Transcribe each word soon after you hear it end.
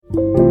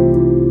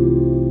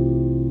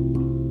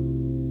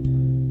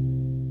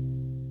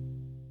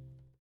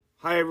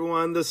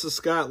everyone. This is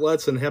Scott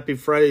Lutz, and happy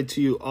Friday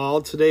to you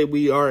all. Today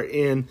we are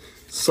in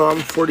Psalm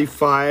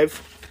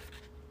 45,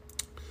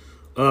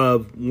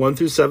 1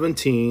 through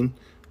 17,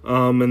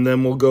 and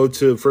then we'll go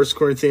to 1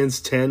 Corinthians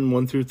 10,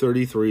 1 through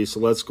 33. So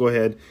let's go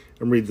ahead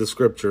and read the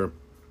scripture.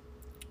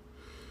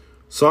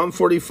 Psalm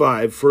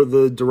 45, for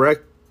the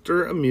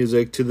director of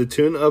music, to the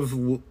tune of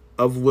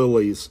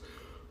lilies,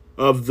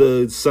 of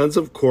the sons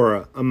of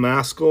Korah, a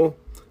maskil,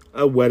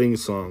 a wedding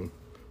song.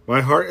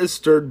 My heart is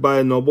stirred by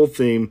a noble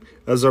theme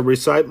as I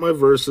recite my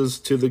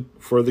verses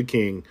for the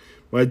king.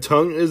 My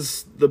tongue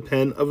is the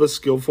pen of a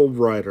skillful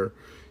writer.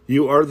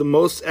 You are the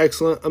most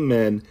excellent of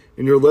men,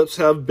 and your lips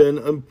have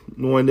been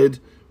anointed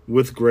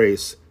with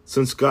grace,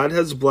 since God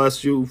has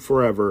blessed you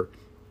forever.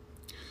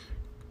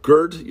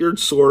 Gird your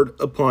sword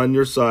upon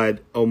your side,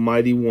 O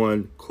mighty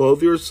one.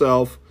 Clothe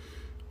yourself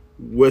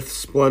with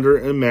splendor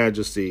and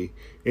majesty.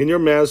 In your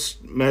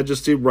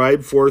majesty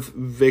ride forth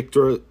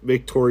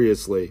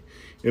victoriously.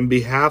 In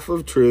behalf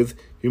of truth,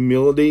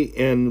 humility,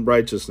 and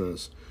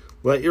righteousness.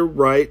 Let your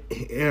right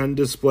hand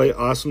display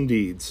awesome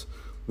deeds.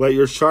 Let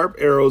your sharp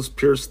arrows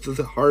pierce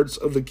the hearts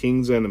of the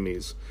king's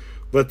enemies.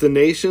 Let the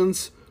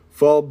nations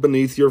fall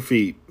beneath your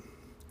feet.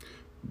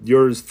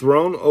 Your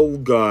throne, O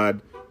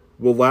God,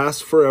 will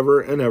last forever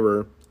and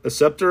ever. A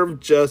scepter of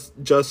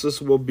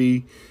justice will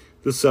be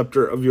the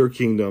scepter of your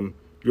kingdom.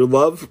 Your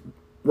love,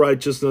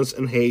 righteousness,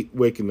 and hate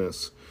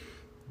wickedness.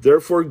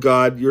 Therefore,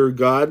 God, your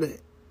God,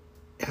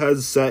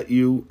 has set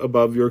you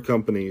above your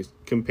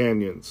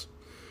companions,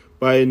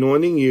 by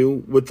anointing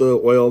you with the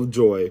oil of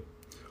joy.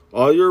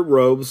 All your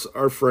robes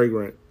are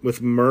fragrant,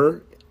 with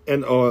myrrh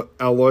and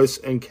aloes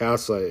and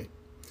cassia.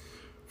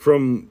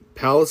 From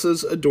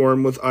palaces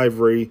adorned with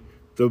ivory,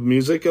 the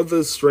music of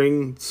the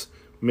strings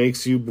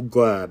makes you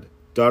glad.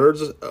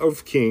 Daughters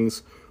of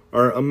kings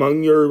are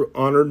among your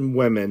honored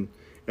women,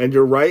 and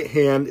your right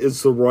hand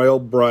is the royal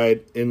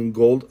bride in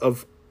gold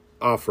of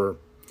Ophir.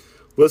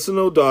 Listen,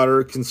 O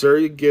daughter,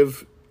 consider,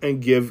 give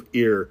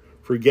ear.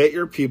 Forget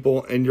your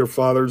people and your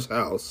father's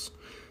house.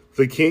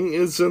 The king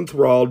is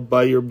enthralled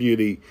by your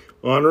beauty.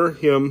 Honor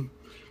him,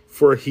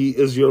 for he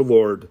is your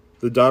Lord.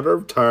 The daughter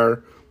of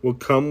Tyre will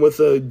come with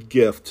a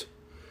gift.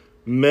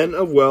 Men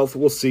of wealth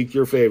will seek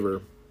your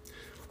favor.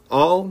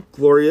 All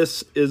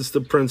glorious is the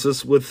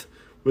princess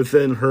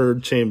within her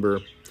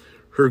chamber.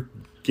 Her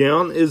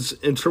gown is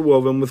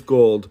interwoven with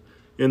gold.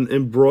 In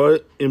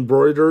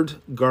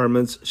embroidered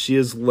garments she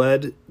is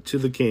led to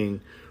the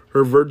king.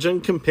 Her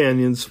virgin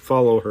companions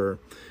follow her,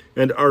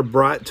 and are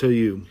brought to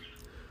you.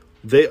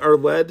 They are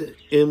led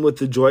in with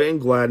the joy and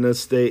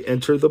gladness. They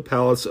enter the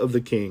palace of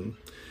the king.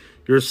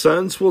 Your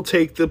sons will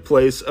take the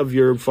place of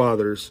your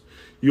fathers.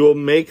 You will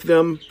make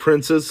them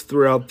princes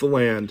throughout the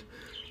land.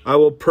 I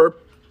will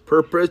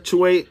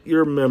perpetuate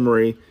your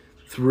memory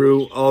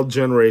through all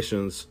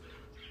generations.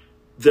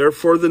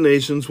 Therefore the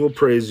nations will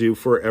praise you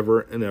forever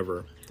and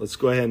ever. Let's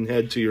go ahead and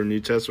head to your New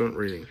Testament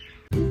reading.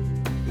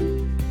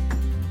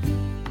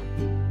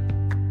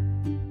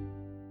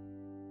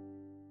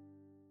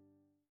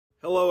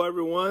 Hello,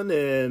 everyone,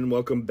 and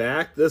welcome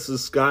back. This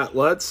is Scott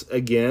Lutz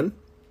again.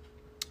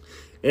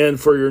 And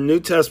for your New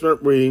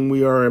Testament reading,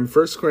 we are in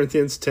 1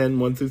 Corinthians 10,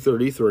 1 through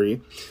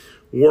 33.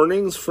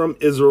 Warnings from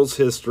Israel's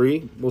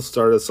history will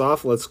start us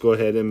off. Let's go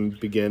ahead and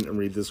begin and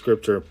read the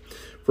scripture.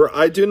 For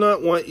I do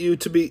not want you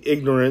to be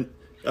ignorant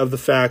of the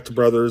fact,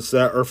 brothers,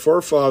 that our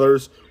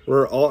forefathers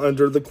were all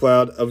under the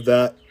cloud of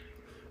that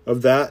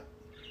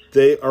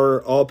they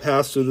are all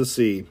passed through the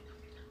sea.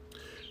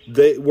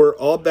 They were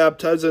all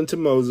baptized into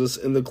Moses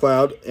in the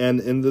cloud and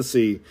in the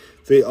sea.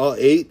 They all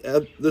ate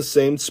at the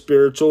same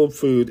spiritual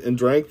food and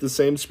drank the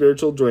same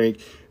spiritual drink,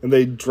 and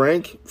they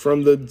drank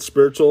from the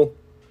spiritual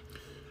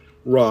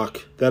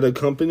rock that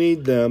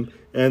accompanied them,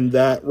 and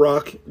that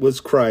rock was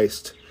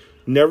Christ.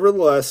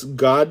 Nevertheless,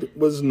 God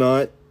was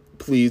not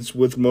pleased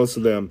with most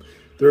of them.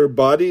 Their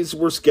bodies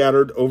were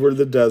scattered over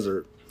the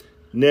desert.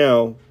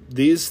 Now,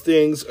 these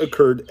things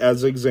occurred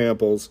as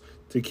examples,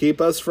 to keep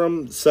us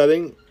from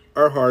setting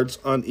our hearts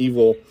on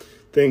evil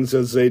things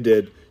as they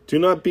did. Do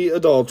not be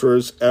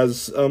adulterers, as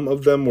some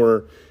of them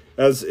were,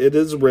 as it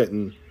is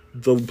written.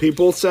 The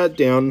people sat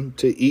down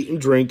to eat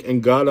and drink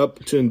and got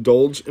up to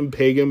indulge in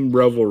pagan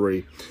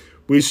revelry.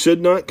 We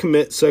should not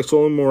commit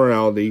sexual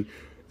immorality,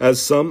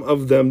 as some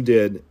of them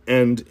did,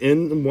 and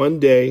in one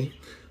day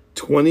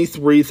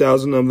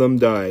 23,000 of them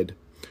died.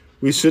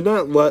 We should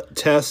not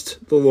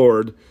test the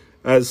Lord,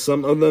 as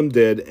some of them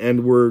did,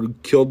 and were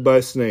killed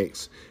by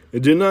snakes.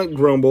 And do not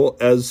grumble,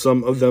 as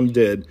some of them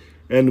did,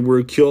 and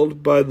were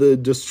killed by the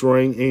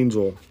destroying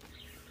angel.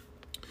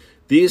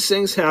 These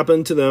things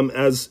happened to them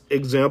as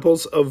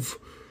examples of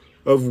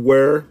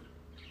were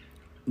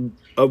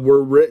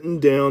written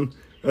down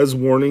as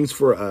warnings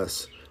for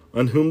us,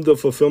 on whom the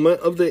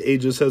fulfillment of the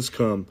ages has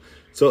come.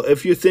 So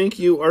if you think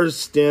you are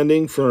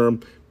standing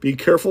firm, be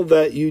careful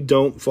that you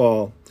don't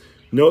fall.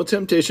 No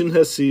temptation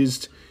has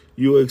seized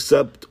you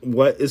except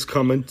what is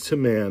common to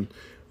man.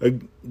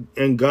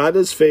 And God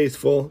is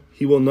faithful.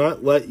 He will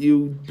not let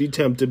you be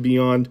tempted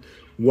beyond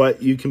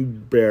what you can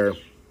bear.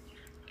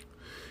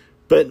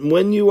 But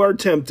when you are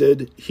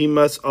tempted, he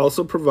must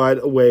also provide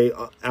a way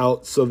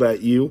out so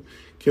that you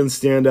can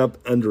stand up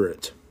under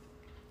it.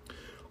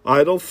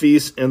 Idle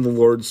feasts and the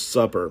Lord's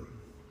Supper.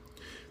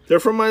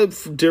 Therefore, my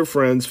dear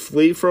friends,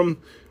 flee from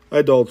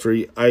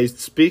idolatry. I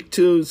speak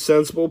to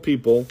sensible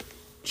people.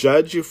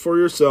 Judge for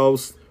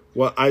yourselves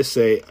what I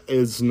say.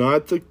 Is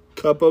not the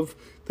cup of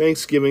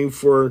thanksgiving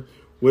for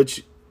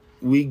which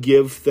we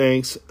give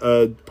thanks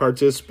a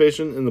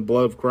participation in the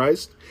blood of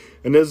Christ?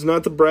 And is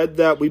not the bread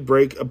that we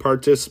break a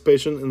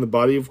participation in the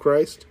body of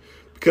Christ?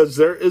 Because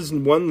there is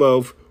one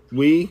loaf,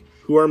 we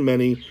who are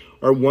many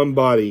are one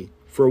body,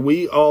 for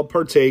we all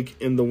partake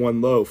in the one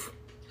loaf.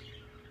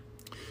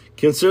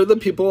 Consider the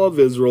people of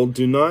Israel.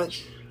 Do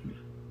not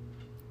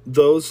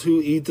those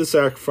who eat the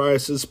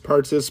sacrifices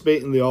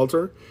participate in the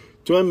altar?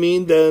 Do I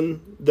mean then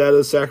that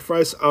a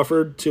sacrifice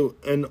offered to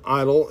an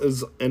idol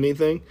is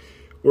anything,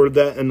 or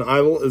that an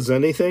idol is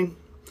anything?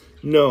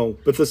 No,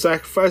 but the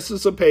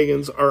sacrifices of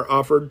pagans are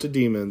offered to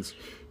demons,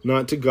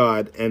 not to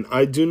God, and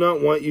I do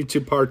not want you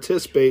to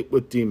participate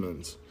with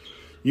demons.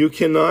 You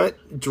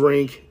cannot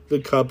drink the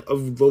cup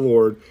of the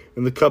Lord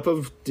and the cup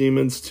of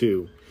demons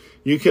too.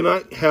 You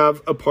cannot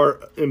have a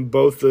part in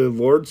both the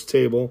Lord's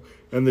table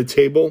and the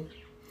table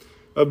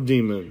of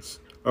demons.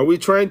 Are we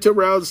trying to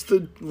rouse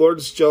the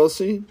Lord's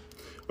jealousy?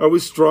 Are we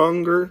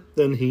stronger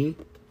than he?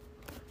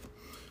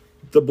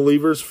 The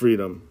believer's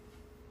freedom.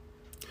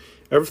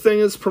 Everything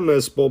is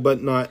permissible,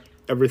 but not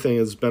everything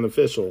is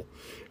beneficial.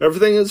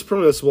 Everything is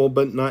permissible,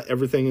 but not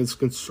everything is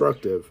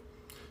constructive.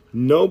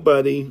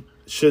 Nobody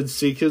should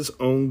seek his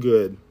own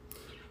good,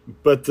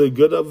 but the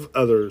good of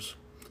others.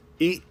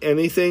 Eat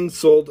anything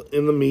sold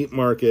in the meat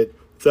market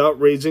without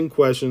raising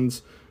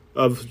questions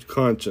of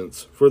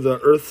conscience, for the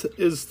earth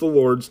is the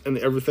Lord's and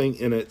everything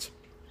in it.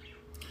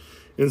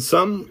 If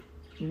some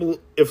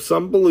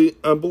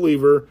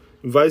unbeliever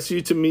invites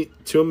you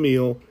to a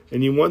meal,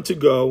 and you want to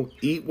go,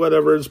 eat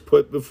whatever is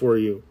put before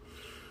you,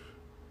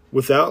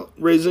 without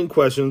raising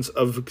questions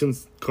of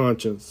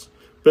conscience.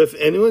 But if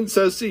anyone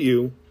says to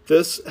you,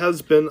 this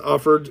has been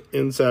offered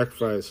in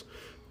sacrifice,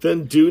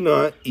 then do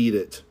not eat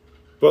it,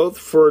 both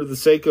for the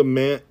sake of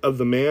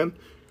the man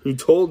who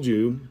told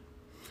you,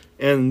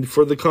 and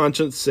for the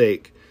conscience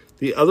sake.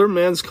 The other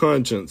man's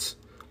conscience,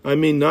 I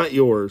mean not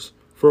yours.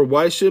 For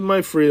why should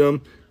my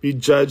freedom be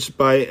judged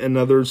by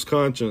another's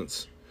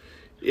conscience?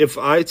 If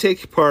I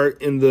take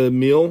part in the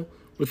meal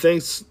with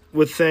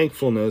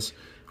thankfulness,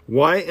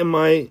 why am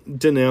I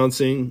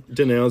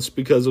denounced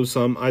because of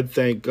some I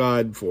thank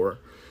God for?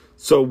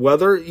 So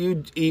whether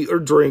you eat or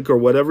drink or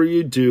whatever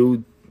you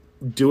do,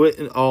 do it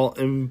in all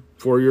and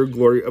for your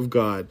glory of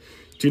God.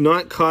 Do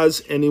not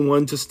cause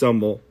anyone to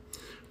stumble,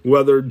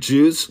 whether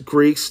Jews,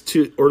 Greeks,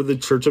 or the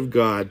church of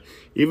God,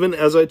 even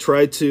as I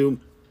try to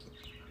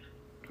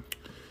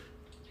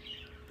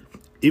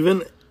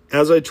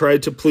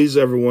please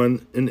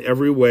everyone in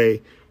every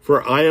way,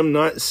 for I am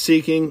not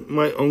seeking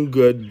my own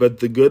good, but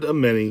the good of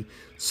many,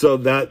 so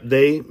that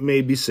they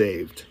may be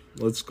saved.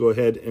 Let's go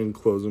ahead and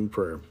close in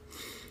prayer.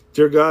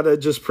 Dear God, I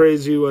just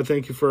praise you. I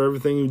thank you for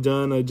everything you've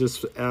done. I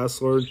just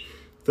ask, Lord,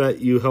 that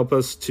you help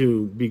us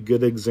to be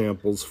good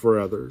examples for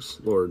others,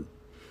 Lord,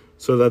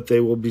 so that they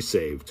will be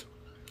saved.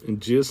 In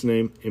Jesus'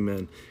 name,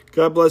 amen.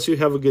 God bless you.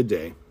 Have a good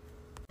day.